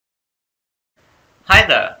Hi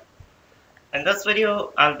there! In this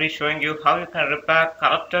video, I'll be showing you how you can repair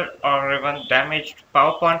corrupted or even damaged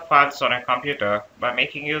PowerPoint files on a computer by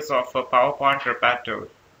making use of a PowerPoint repair tool.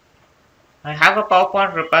 I have a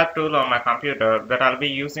PowerPoint repair tool on my computer that I'll be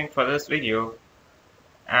using for this video,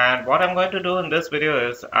 and what I'm going to do in this video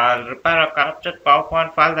is I'll repair a corrupted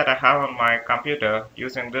PowerPoint file that I have on my computer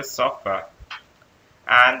using this software.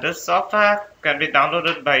 And this software can be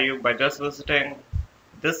downloaded by you by just visiting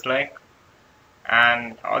this link,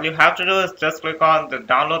 and all you have to do is just click on the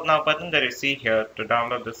download now button that you see here to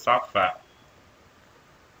download the software.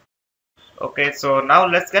 Okay, so now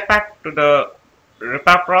let's get back to the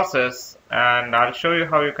repair process, and I'll show you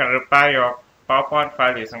how you can repair your PowerPoint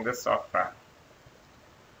file using this software.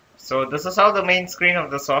 So this is how the main screen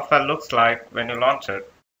of the software looks like when you launch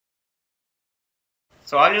it.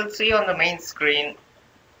 So all you'll see on the main screen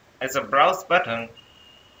is a browse button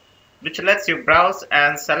which lets you browse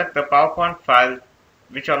and select the PowerPoint file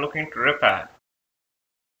which you're looking to repair.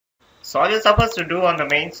 So all you're supposed to do on the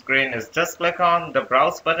main screen is just click on the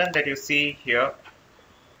browse button that you see here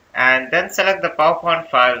and then select the PowerPoint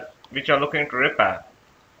file which you're looking to repair.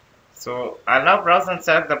 So I'll now browse and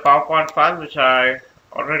select the PowerPoint file which I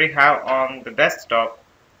already have on the desktop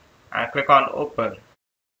and click on open.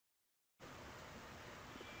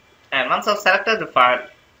 And once I've selected the file,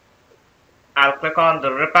 I'll click on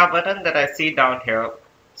the repair button that I see down here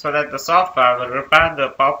so that the software will repair the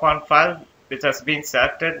PowerPoint file which has been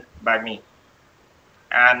selected by me.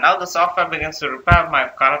 And now the software begins to repair my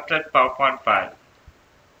corrupted PowerPoint file.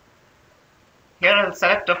 Here I'll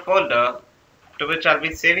select a folder to which I'll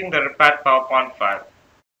be saving the repaired PowerPoint file.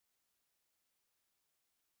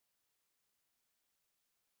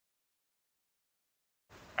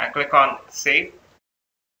 And click on Save.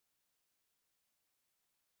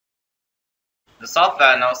 The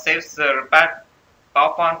software now saves the repaired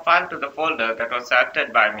PowerPoint file to the folder that was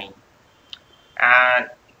selected by me. And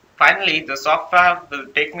finally, the software will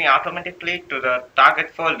take me automatically to the target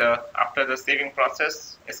folder after the saving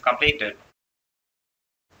process is completed.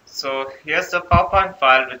 So here's the PowerPoint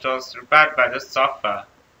file which was repaired by this software.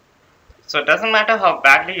 So it doesn't matter how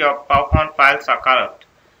badly your PowerPoint files are corrupt,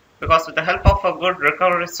 because with the help of a good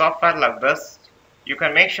recovery software like this, you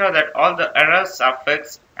can make sure that all the errors are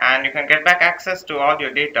fixed and you can get back access to all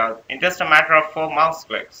your data in just a matter of 4 mouse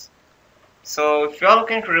clicks. So if you're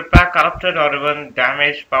looking to repair corrupted or even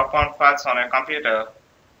damaged PowerPoint files on your computer,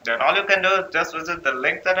 then all you can do is just visit the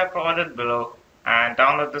link that I provided below and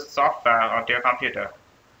download this software onto your computer.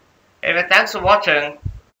 Anyway, thanks for watching.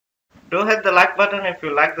 Do hit the like button if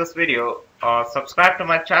you like this video, or subscribe to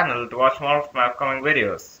my channel to watch more of my upcoming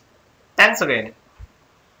videos. Thanks again.